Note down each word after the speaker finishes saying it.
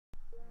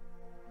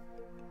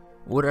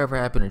whatever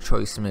happened to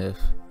Troy Smith,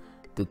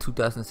 the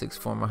 2006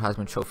 former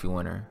Heisman Trophy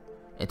winner?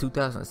 In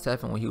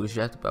 2007, when he was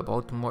drafted by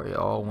Baltimore, it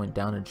all went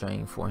down the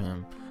drain for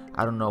him.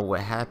 I don't know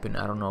what happened.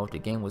 I don't know if the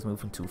game was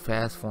moving too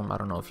fast for him. I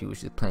don't know if he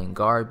was just playing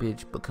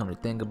garbage. But come to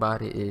think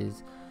about it, he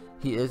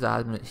is a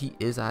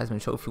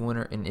Heisman Trophy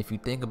winner. And if you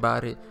think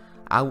about it,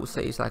 I would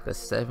say it's like a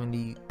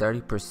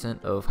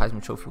 70-30% of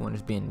Heisman Trophy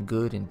winners being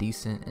good and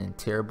decent and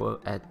terrible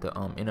at the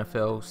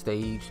NFL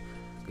stage.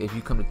 If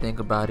you come to think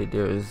about it,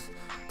 there's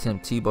Tim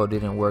Tebow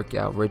didn't work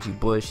out. Reggie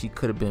Bush, he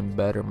could have been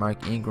better.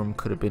 Mark Ingram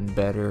could have been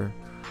better.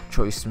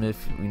 Troy Smith,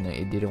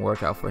 it didn't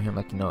work out for him.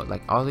 Like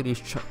all of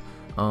these.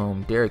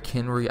 Derrick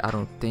Henry, I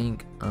don't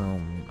think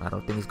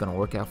it's gonna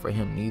work out for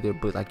him neither.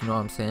 But what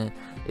I'm saying,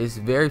 it's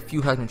very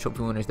few Heisman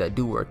Trophy winners that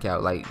do work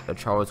out, like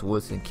Charles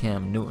Woodson,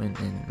 Cam Newton,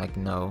 and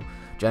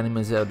Johnny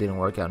Manziel didn't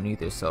work out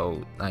neither.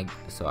 So I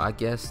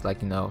guess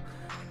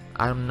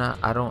I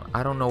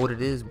don't know what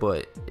it is,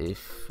 but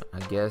if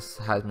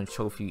Heisman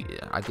Trophy,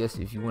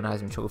 if you win a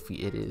Heisman Trophy,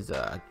 it is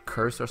a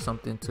curse or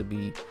something to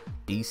be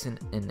decent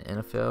in the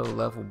NFL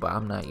level. But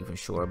I'm not even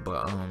sure.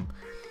 But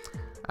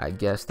I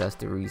guess that's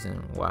the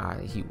reason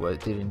why he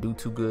didn't do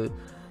too good.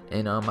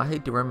 And I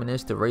hate to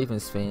reminisce the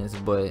Ravens fans,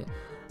 but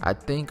I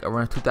think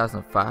around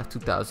 2005,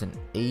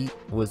 2008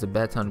 was a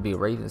bad time to be a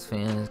Ravens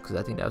fan, because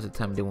I think that was the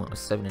time they went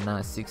 7-9,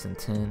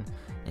 6-10,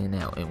 and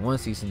now in one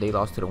season they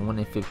lost to the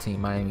 1-15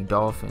 Miami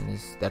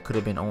Dolphins. That could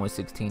have been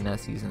 0-16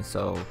 that season.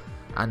 So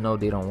I know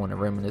they don't want to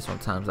reminisce on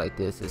times like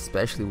this,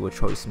 especially with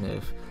Troy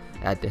Smith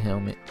at the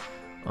helmet.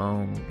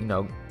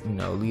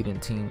 Leading the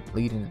team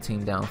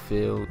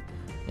downfield.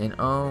 And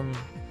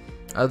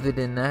other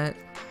than that,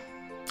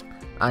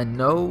 I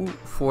know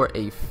for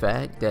a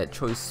fact that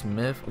Troy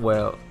Smith,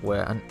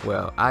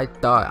 I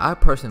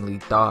personally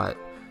thought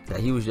that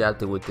he was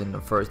drafted within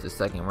the first or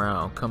second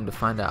round. Come to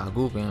find out, I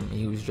googled him,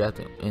 he was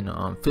drafted in the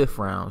 5th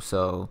round.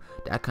 So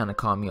that kind of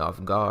caught me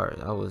off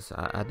guard.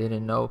 I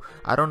didn't know.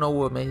 I don't know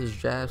what made his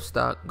draft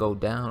stock go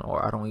down,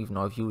 or I don't even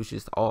know if he was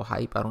just all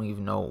hype. I don't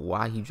even know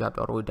why he dropped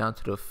all the way down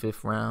to the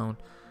 5th round.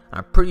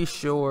 I'm pretty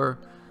sure.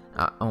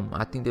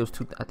 I think he was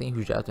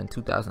drafted in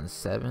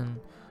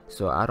 2007.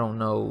 So I don't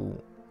know.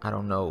 I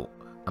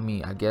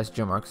mean, I guess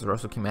Jamarcus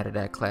Russell came out of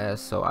that class,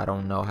 so I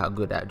don't know how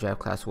good that draft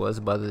class was.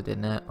 But other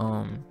than that,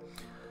 I'm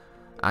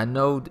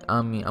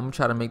gonna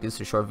try to make this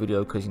a short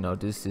video, because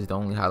this is the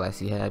only highlights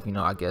he have.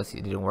 I guess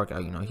it didn't work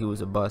out. He was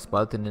a bust. But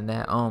other than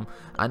that, I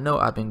know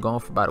I've been gone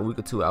for about a week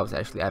or two. I was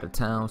actually out of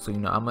town, so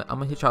I'm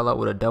gonna hit y'all up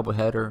with a double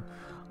header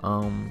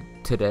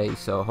today.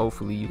 So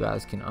hopefully you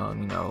guys can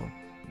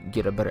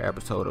get a better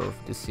episode of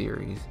this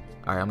series.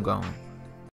 All right, I'm gone.